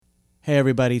Hey,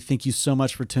 everybody. Thank you so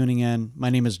much for tuning in. My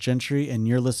name is Gentry, and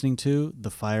you're listening to The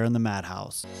Fire in the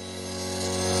Madhouse.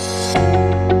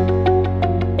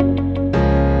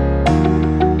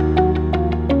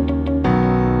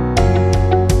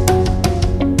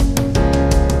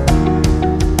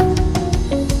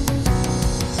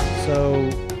 So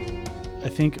I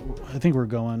think we're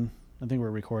going. I think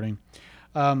we're recording.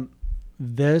 One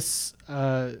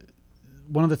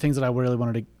of the things that I really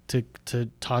wanted to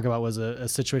talk about was a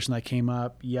situation that came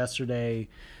up yesterday,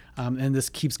 and this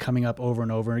keeps coming up over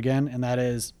and over again, and that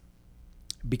is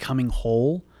becoming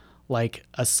whole, like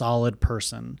a solid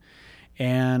person.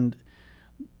 And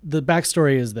the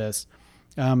backstory is this.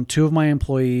 Two of my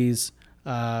employees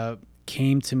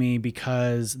came to me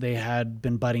because they had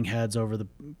been butting heads over the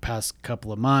past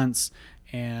couple of months,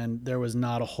 and there was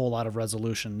not a whole lot of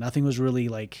resolution. Nothing was really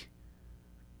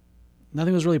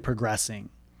progressing.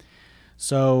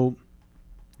 So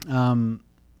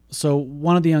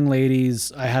one of the young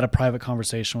ladies, I had a private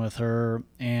conversation with her,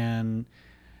 and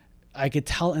I could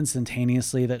tell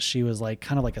instantaneously that she was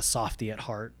kind of like a softie at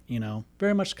heart,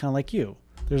 very much kind of like you.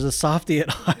 There's a softie at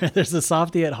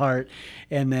heart.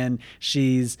 And then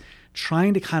she's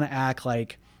trying to kind of act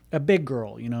like a big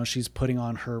girl, she's putting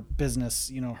on her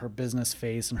business, her business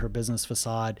face and her business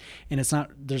facade. And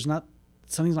something's not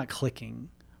clicking.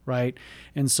 Right.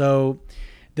 And so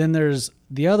then there's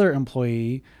the other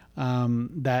employee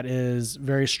that is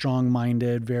very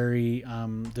strong-minded, very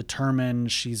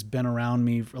determined. She's been around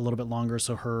me a little bit longer,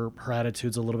 so her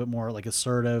attitude's a little bit more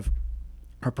assertive.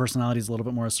 Her personality is a little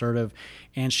bit more assertive,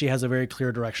 and she has a very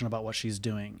clear direction about what she's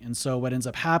doing. And so what ends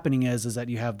up happening is that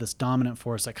you have this dominant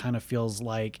force that kind of feels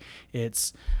like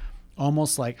it's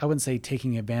almost like, I wouldn't say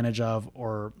taking advantage of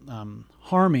or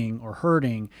harming or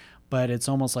hurting, but it's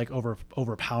almost like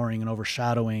overpowering and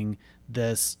overshadowing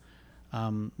this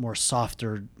more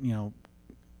softer,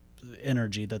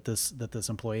 energy that this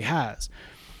employee has.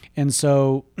 And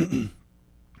so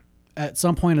at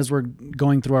some point, as we're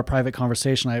going through our private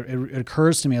conversation, it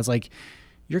occurs to me as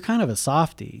you're kind of a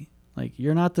softie.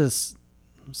 You're not this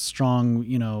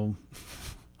strong,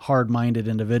 hard-minded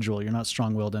individual. You're not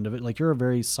strong-willed individual. You're a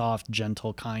very soft,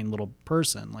 gentle, kind little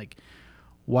person.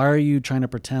 Why are you trying to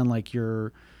pretend like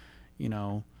you're,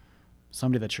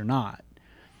 somebody that you're not?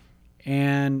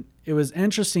 And it was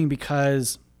interesting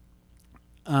because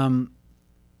as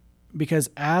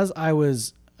I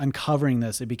was uncovering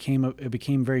this, it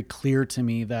became very clear to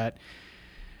me that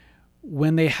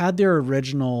when they had their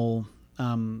original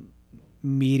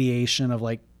mediation of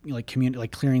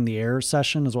clearing the air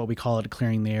session, is what we call it,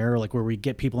 clearing the air, where we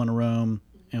get people in a room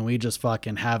and we just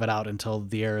fucking have it out until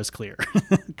the air is clear,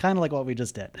 kind of like what we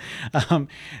just did.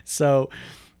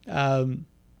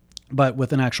 But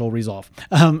with an actual resolve.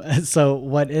 So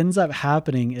what ends up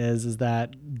happening is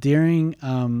that during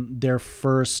their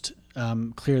first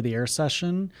clear the air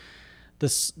session,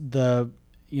 the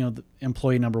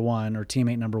employee number one or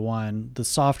teammate number one, the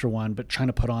softer one, but trying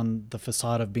to put on the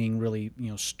facade of being really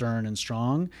stern and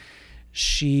strong,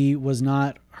 she was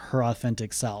not her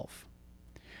authentic self,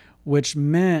 which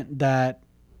meant that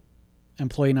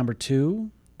employee number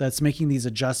two, that's making these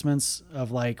adjustments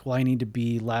of I need to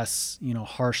be less,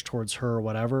 harsh towards her or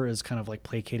whatever, is kind of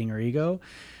placating her ego.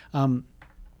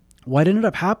 What ended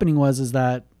up happening was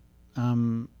that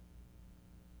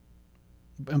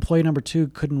employee number two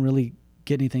couldn't really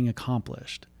get anything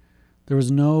accomplished. There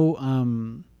was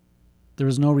no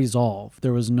resolve.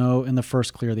 There was no, in the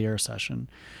first clear the air session,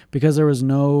 because there was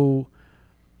no,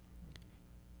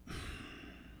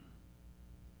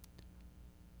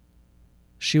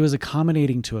 she was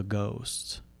accommodating to a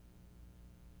ghost,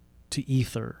 to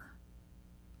ether.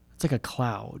 It's like a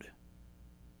cloud.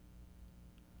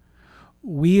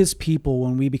 We as people,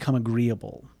 when we become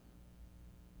agreeable,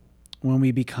 when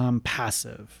we become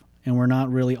passive, and we're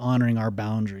not really honoring our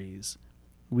boundaries,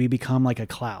 we become like a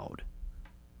cloud,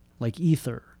 like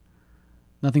ether.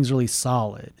 Nothing's really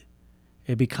solid.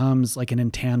 It becomes like an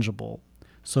intangible.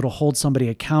 So to hold somebody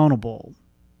accountable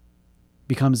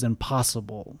becomes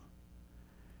impossible.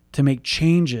 To make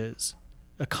changes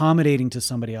accommodating to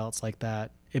somebody else like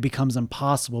that, it becomes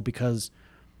impossible because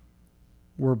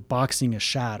we're boxing a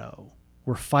shadow.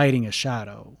 We're fighting a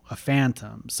shadow, a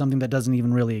phantom, something that doesn't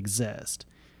even really exist.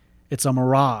 It's a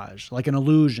mirage, like an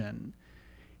illusion.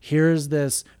 Here's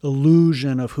this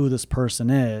illusion of who this person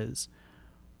is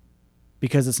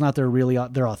because it's not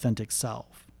their authentic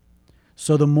self.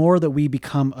 So the more that we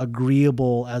become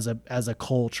agreeable as a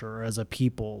culture, as a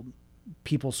people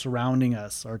surrounding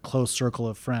us, our close circle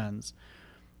of friends,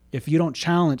 if you don't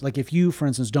challenge, if you, for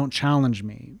instance, don't challenge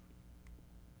me,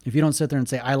 If you don't sit there and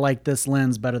say, I like this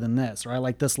lens better than this, or I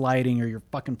like this lighting, or your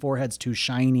fucking forehead's too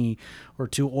shiny or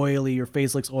too oily, your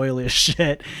face looks oily as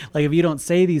shit. Like, if you don't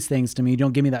say these things to me, you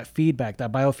don't give me that feedback,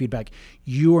 that biofeedback,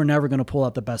 you are never going to pull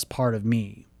out the best part of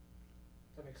me.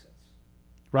 That makes sense.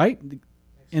 Right?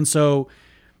 And so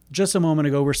just a moment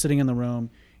ago, we're sitting in the room.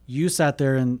 You sat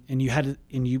there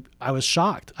I was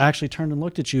shocked. I actually turned and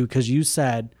looked at you because you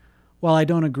said, well, I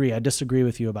don't agree. I disagree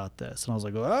with you about this. And I was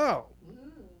like, oh, You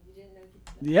didn't know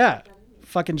yeah,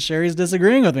 fucking Sherry's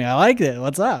disagreeing with me. I like it.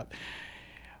 What's up?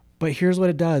 But here's what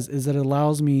it does is that it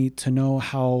allows me to know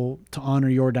how to honor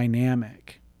your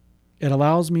dynamic. It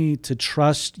allows me to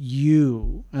trust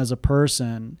you as a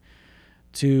person,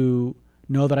 to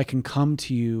know that I can come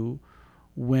to you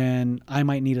when I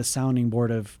might need a sounding board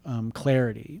of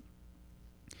clarity.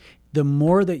 The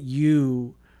more that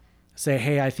you say,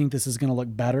 hey, I think this is going to look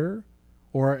better,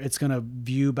 or it's going to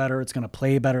view better, it's going to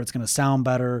play better, it's going to sound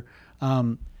better,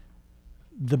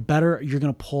 the better you're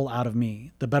going to pull out of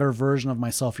me, the better version of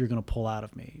myself you're going to pull out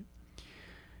of me.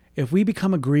 If we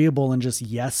become agreeable and just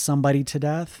yes somebody to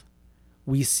death,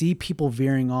 we see people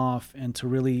veering off into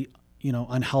really,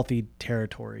 unhealthy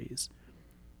territories.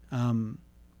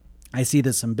 I see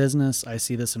this in business. I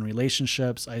see this in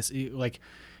relationships. I see, like,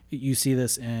 you see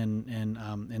this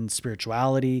in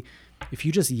spirituality. If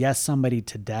you just yes somebody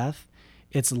to death,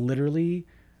 it's literally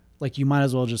like you might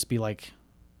as well just be like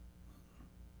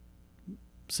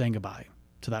saying goodbye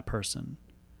to that person.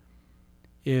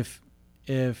 If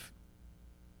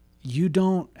you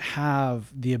don't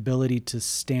have the ability to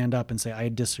stand up and say, I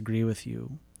disagree with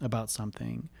you about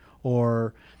something,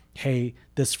 or hey,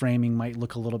 this framing might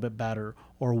look a little bit better,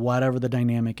 or whatever the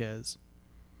dynamic is.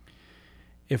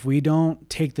 If we don't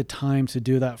take the time to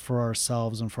do that for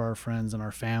ourselves and for our friends and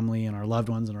our family and our loved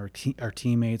ones and our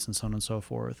teammates and so on and so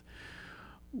forth,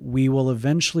 we will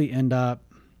eventually end up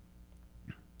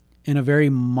in a very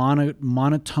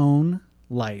monotone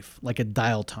life, like a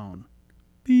dial tone.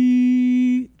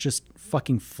 Beep, just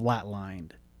fucking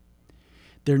flatlined.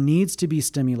 There needs to be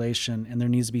stimulation, and there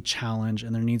needs to be challenge,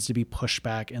 and there needs to be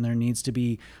pushback, and there needs to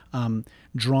be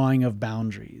drawing of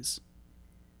boundaries.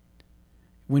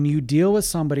 When you deal with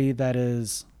somebody that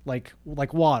is like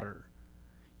water,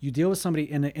 you deal with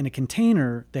somebody in a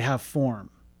container, they have form,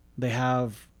 they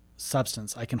have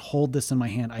substance. I can hold this in my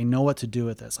hand. I know what to do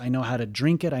with this. I know how to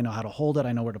drink it. I know how to hold it.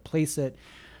 I know where to place it.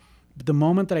 But the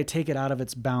moment that I take it out of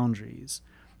its boundaries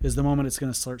is the moment it's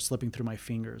going to start slipping through my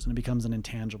fingers, and it becomes an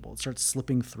intangible. It starts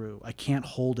slipping through. I can't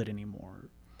hold it anymore.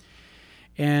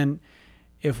 And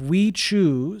if we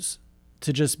choose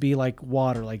to just be like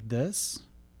water, like this,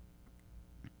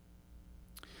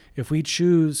 if we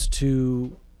choose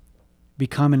to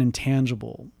become an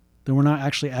intangible, then we're not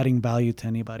actually adding value to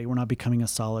anybody. We're not becoming a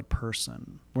solid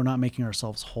person. We're not making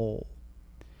ourselves whole.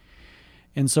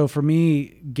 And so for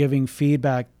me, giving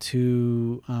feedback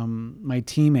to my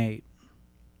teammate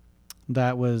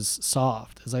that was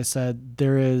soft, as I said,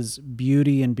 there is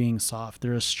beauty in being soft.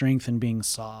 There is strength in being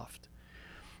soft.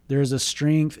 There is a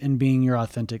strength in being your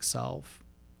authentic self.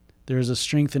 There is a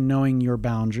strength in knowing your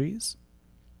boundaries.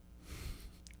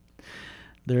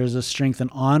 There is a strength in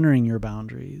honoring your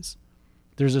boundaries.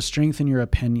 There's a strength in your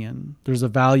opinion. There's a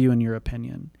value in your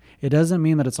opinion. It doesn't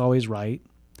mean that it's always right.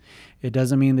 It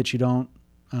doesn't mean that you don't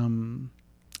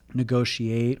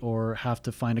negotiate or have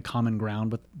to find a common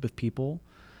ground with people.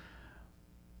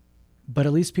 But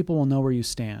at least people will know where you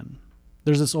stand.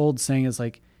 There's this old saying, it's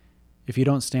like, if you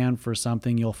don't stand for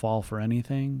something, you'll fall for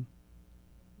anything.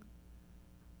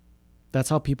 That's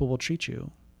how people will treat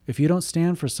you. If you don't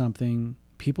stand for something,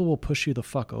 people will push you the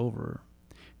fuck over.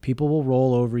 People will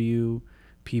roll over you.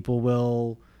 People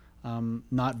will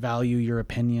not value your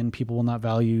opinion. People will not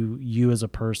value you as a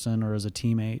person or as a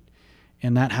teammate.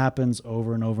 And that happens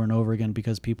over and over and over again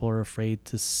because people are afraid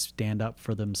to stand up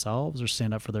for themselves or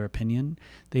stand up for their opinion.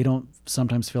 They don't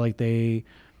sometimes feel like they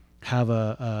have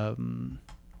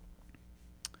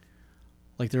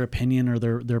like their opinion or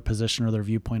their position or their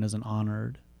viewpoint isn't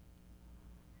honored.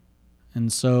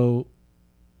 And so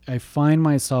I find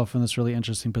myself in this really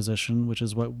interesting position, which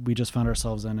is what we just found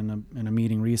ourselves in a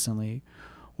meeting recently,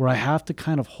 where I have to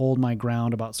kind of hold my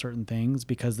ground about certain things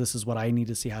because this is what I need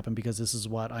to see happen, because this is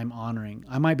what I'm honoring.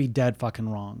 I might be dead fucking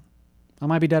wrong. I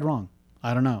might be dead wrong.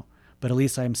 I don't know. But at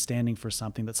least I'm standing for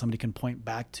something that somebody can point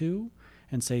back to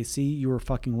and say, see, you were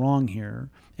fucking wrong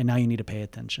here, and now you need to pay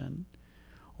attention.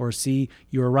 Or see,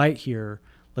 you were right here.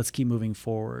 Let's keep moving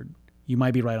forward. You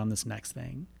might be right on this next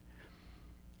thing.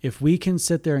 If we can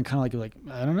sit there and kind of like,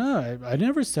 I don't know, I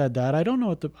never said that. I don't know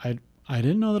what I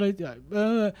didn't know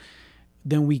that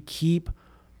then we keep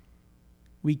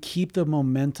the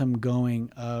momentum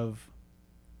going of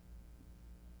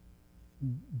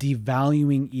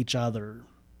devaluing each other,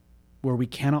 where we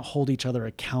cannot hold each other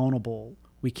accountable,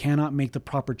 we cannot make the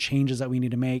proper changes that we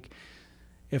need to make.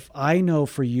 If I know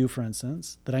for you, for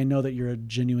instance, that I know that you're a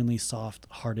genuinely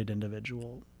soft-hearted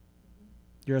individual,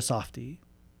 you're a softie.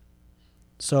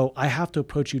 So I have to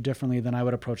approach you differently than I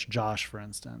would approach Josh, for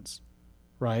instance,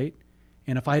 right?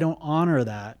 And if I don't honor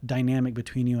that dynamic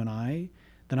between you and I,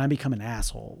 then I become an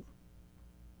asshole.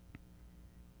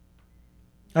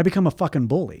 I become a fucking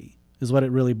bully, is what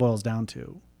it really boils down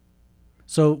to.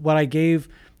 So what I gave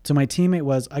to my teammate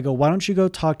was, I go, why don't you go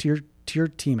talk to your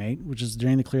teammate, which is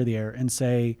during the clear the air, and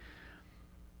say,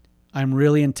 I'm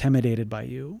really intimidated by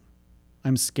you.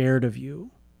 I'm scared of you.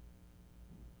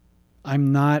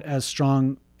 I'm not as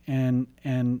strong and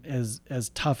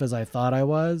as tough as I thought I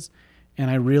was. And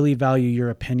I really value your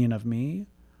opinion of me.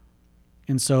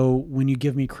 And so when you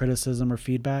give me criticism or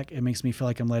feedback, it makes me feel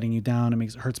like I'm letting you down.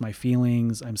 It hurts my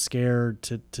feelings. I'm scared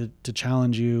to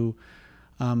challenge you.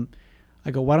 I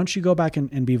go, why don't you go back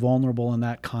and be vulnerable in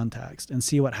that context and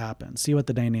see what happens, see what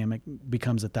the dynamic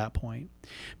becomes at that point.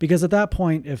 Because at that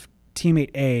point, if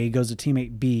teammate A goes to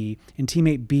teammate B and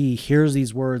teammate B hears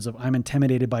these words of, I'm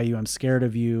intimidated by you, I'm scared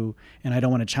of you, and I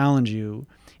don't want to challenge you,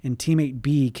 and teammate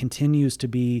B continues to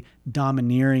be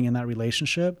domineering in that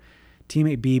relationship,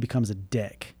 teammate B becomes a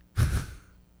dick.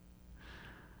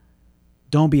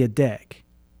 Don't be a dick.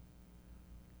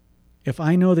 If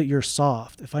I know that you're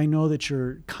soft, if I know that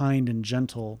you're kind and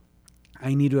gentle,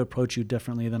 I need to approach you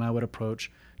differently than I would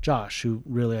approach Josh, who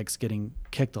really likes getting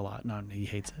kicked a lot. No, he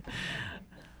hates it.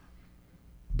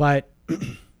 But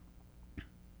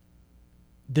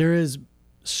there is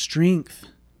strength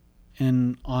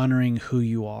in honoring who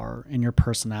you are and your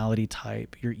personality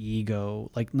type, your ego,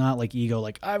 like not like ego,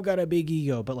 like I've got a big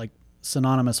ego, but like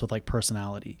synonymous with like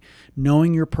personality.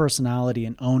 Knowing your personality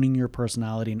and owning your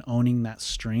personality and owning that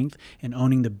strength and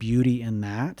owning the beauty in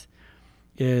that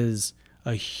is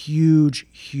a huge,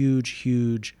 huge,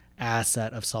 huge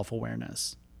asset of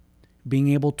self-awareness. Being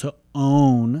able to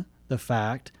own the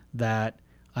fact that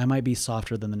I might be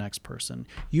softer than the next person.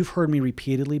 You've heard me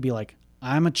repeatedly be like,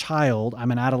 I'm a child,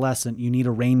 I'm an adolescent, you need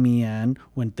to rein me in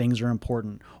when things are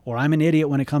important. Or I'm an idiot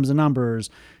when it comes to numbers,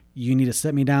 you need to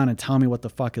sit me down and tell me what the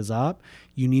fuck is up.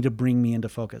 You need to bring me into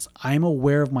focus. I'm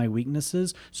aware of my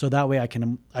weaknesses, so that way I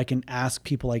can ask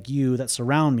people like you that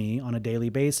surround me on a daily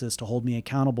basis to hold me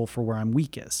accountable for where I'm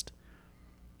weakest.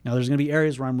 Now there's going to be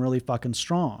areas where I'm really fucking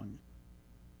strong.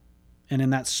 And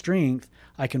in that strength,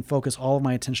 I can focus all of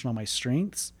my attention on my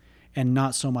strengths and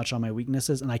not so much on my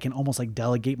weaknesses. And I can almost like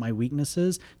delegate my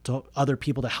weaknesses to other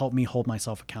people to help me hold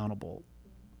myself accountable.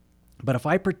 But if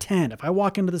I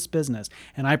walk into this business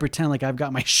and I pretend like I've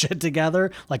got my shit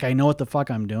together, like I know what the fuck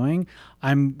I'm doing,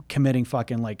 I'm committing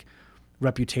fucking like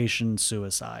reputation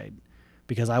suicide,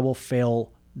 because I will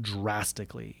fail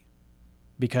drastically.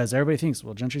 Because everybody thinks,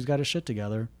 well, Gentry's got his shit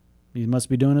together. He must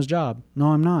be doing his job. No,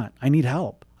 I'm not. I need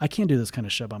help. I can't do this kind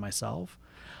of shit by myself.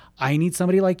 I need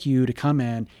somebody like you to come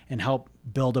in and help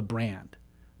build a brand,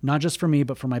 not just for me,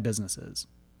 but for my businesses,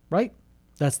 right?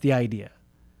 That's the idea.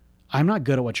 I'm not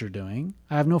good at what you're doing.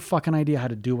 I have no fucking idea how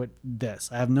to do this.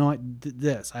 I have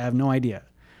no idea.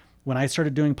 When I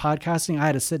started doing podcasting, I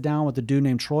had to sit down with a dude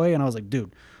named Troy, and I was like,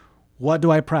 dude, what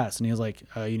do I press? And he was like,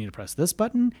 you need to press this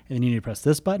button, and then you need to press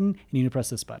this button, and you need to press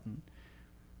this button.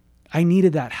 I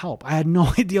needed that help. I had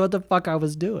no idea what the fuck I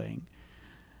was doing.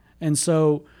 And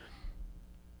so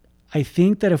I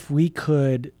think that if we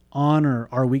could honor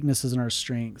our weaknesses and our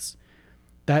strengths,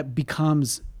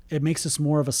 it makes us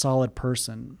more of a solid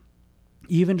person.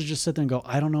 Even to just sit there and go,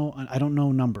 I don't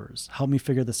know numbers. Help me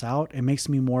figure this out. It makes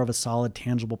me more of a solid,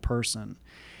 tangible person.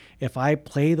 If I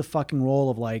play the fucking role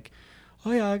of like,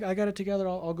 oh yeah, I got it together.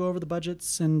 I'll go over the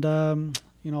budgets and, I'll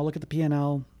look at the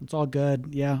P&L. It's all good.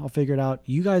 Yeah, I'll figure it out.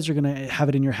 You guys are going to have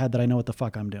it in your head that I know what the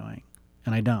fuck I'm doing,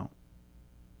 and I don't.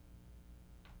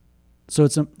 So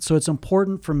it's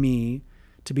important for me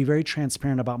to be very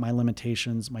transparent about my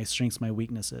limitations, my strengths, my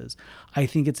weaknesses. I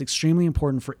think it's extremely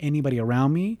important for anybody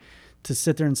around me to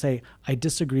sit there and say, I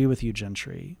disagree with you,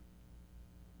 Gentry.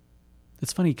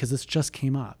 It's funny because this just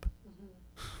came up.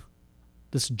 Mm-hmm.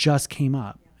 This just came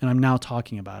up, and I'm now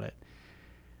talking about it.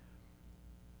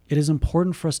 It is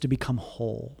important for us to become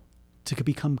whole, to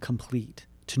become complete,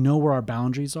 to know where our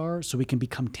boundaries are so we can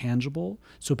become tangible,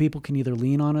 so people can either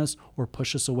lean on us or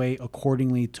push us away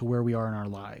accordingly to where we are in our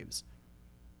lives.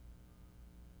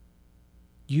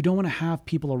 You don't want to have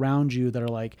people around you that are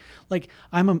like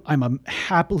I'm a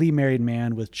happily married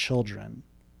man with children.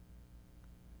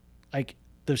 Like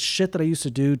the shit that I used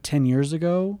to do 10 years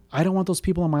ago, I don't want those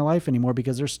people in my life anymore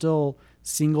because they're still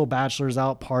single bachelors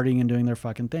out partying and doing their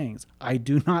fucking things. I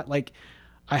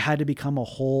I had to become a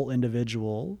whole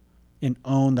individual and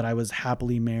own that I was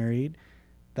happily married,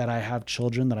 that I have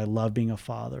children, that I love being a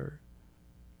father.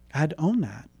 I had to own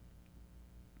that.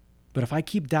 But if I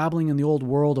keep dabbling in the old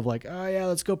world of like, oh yeah,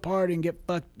 let's go party and get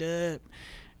fucked up,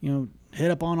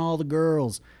 hit up on all the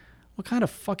girls, what kind of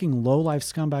fucking low-life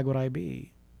scumbag would I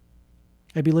be?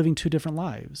 I'd be living two different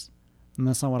lives. And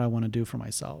that's not what I want to do for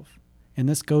myself. And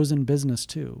this goes in business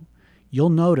too. You'll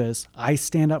notice I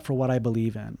stand up for what I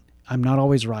believe in. I'm not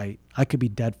always right. I could be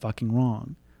dead fucking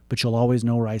wrong, but you'll always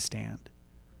know where I stand.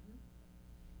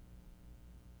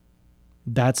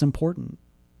 That's important.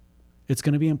 It's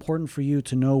going to be important for you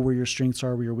to know where your strengths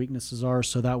are, where your weaknesses are,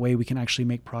 so that way we can actually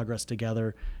make progress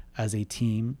together as a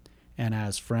team and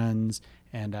as friends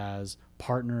and as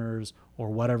partners or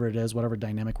whatever it is, whatever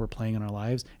dynamic we're playing in our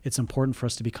lives. It's important for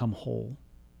us to become whole.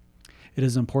 It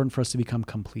is important for us to become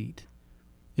complete.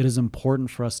 It is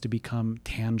important for us to become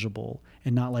tangible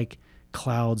and not like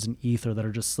clouds and ether that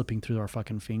are just slipping through our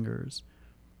fucking fingers.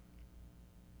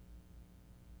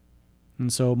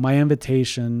 And so my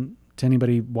invitation to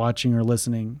anybody watching or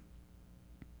listening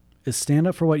is stand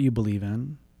up for what you believe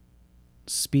in.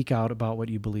 Speak out about what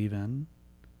you believe in.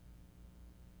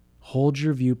 Hold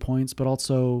your viewpoints, but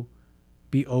also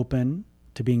be open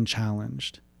to being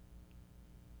challenged.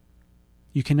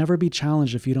 You can never be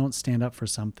challenged if you don't stand up for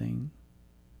something.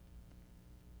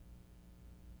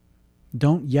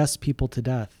 Don't yes people to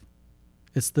death.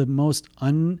 It's the most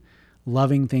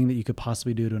unloving thing that you could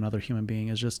possibly do to another human being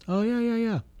is just, oh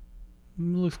yeah.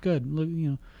 Looks good. Look,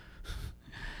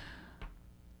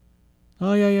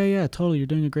 oh yeah. Totally. You're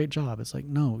doing a great job. It's like,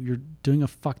 no, you're doing a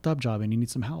fucked up job and you need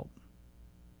some help.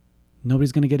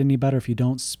 Nobody's going to get any better if you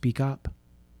don't speak up.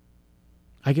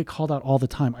 I get called out all the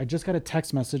time. I just got a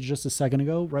text message just a second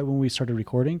ago, right when we started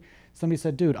recording. Somebody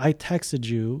said, dude, I texted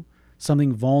you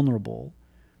something vulnerable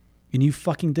and you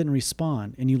fucking didn't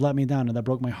respond and you let me down and that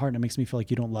broke my heart and it makes me feel like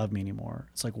you don't love me anymore.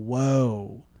 It's like,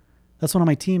 whoa. That's one of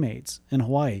my teammates in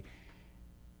Hawaii.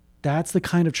 That's the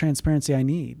kind of transparency I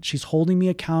need. She's holding me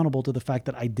accountable to the fact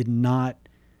that I did not,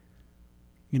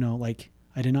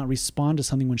 I did not respond to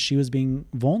something when she was being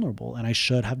vulnerable, and I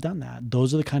should have done that.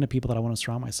 Those are the kind of people that I want to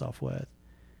surround myself with.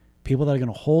 People that are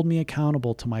going to hold me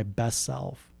accountable to my best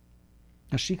self.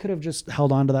 Now, she could have just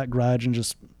held on to that grudge and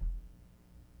just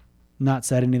not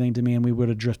said anything to me, and we would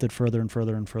have drifted further and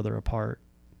further and further apart.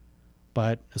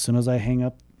 But as soon as I hang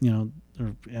up,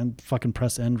 and fucking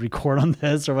press end record on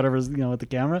this or whatever, with the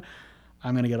camera,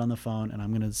 I'm going to get on the phone and I'm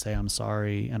going to say, I'm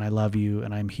sorry and I love you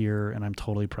and I'm here and I'm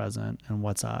totally present and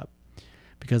what's up,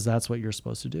 because that's what you're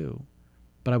supposed to do.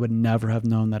 But I would never have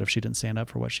known that if she didn't stand up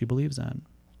for what she believes in.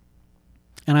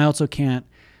 And I also can't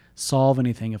solve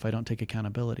anything if I don't take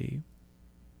accountability.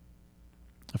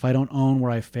 If I don't own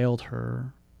where I failed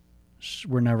her,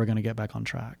 we're never going to get back on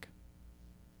track.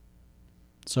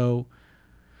 So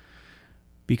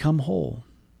become whole.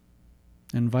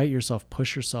 Invite yourself,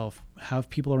 push yourself, have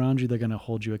people around you that are going to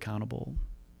hold you accountable.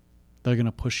 They're going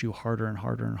to push you harder and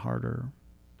harder and harder.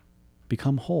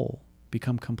 Become whole,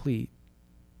 become complete,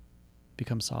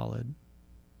 become solid.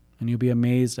 And you'll be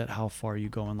amazed at how far you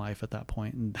go in life at that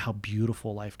point and how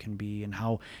beautiful life can be and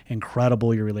how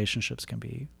incredible your relationships can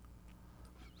be.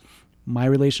 My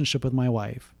relationship with my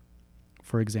wife,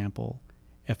 for example,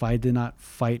 if I did not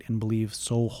fight and believe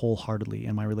so wholeheartedly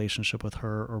in my relationship with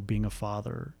her or being a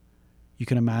father, you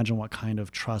can imagine what kind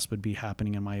of trust would be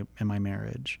happening in my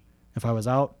marriage. If I was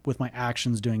out with my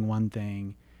actions doing one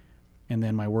thing and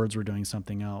then my words were doing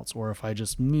something else, or if I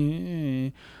just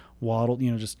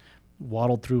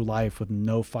waddled through life with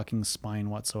no fucking spine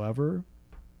whatsoever,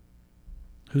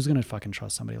 who's going to fucking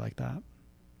trust somebody like that?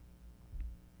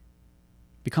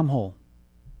 Become whole.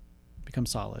 Become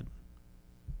solid.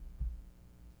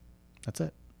 That's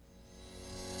it.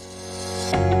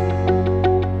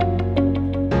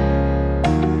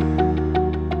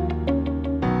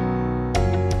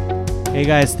 Hey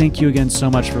guys, thank you again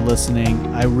so much for listening.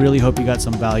 I really hope you got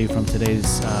some value from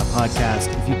today's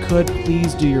podcast. If you could,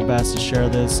 please do your best to share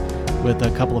this with a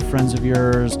couple of friends of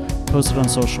yours, post it on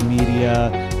social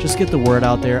media, just get the word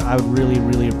out there. I would really,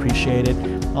 really appreciate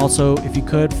it. Also, if you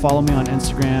could, follow me on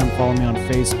Instagram, follow me on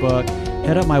Facebook,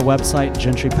 hit up my website,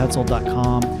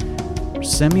 gentrypetzel.com.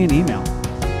 Send me an email.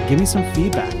 Give me some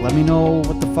feedback. Let me know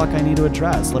what the fuck I need to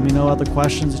address. Let me know other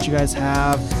questions that you guys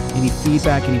have, any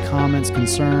feedback, any comments,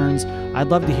 concerns. I'd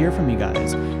love to hear from you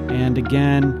guys. And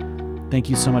again, thank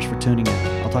you so much for tuning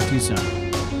in. I'll talk to you soon.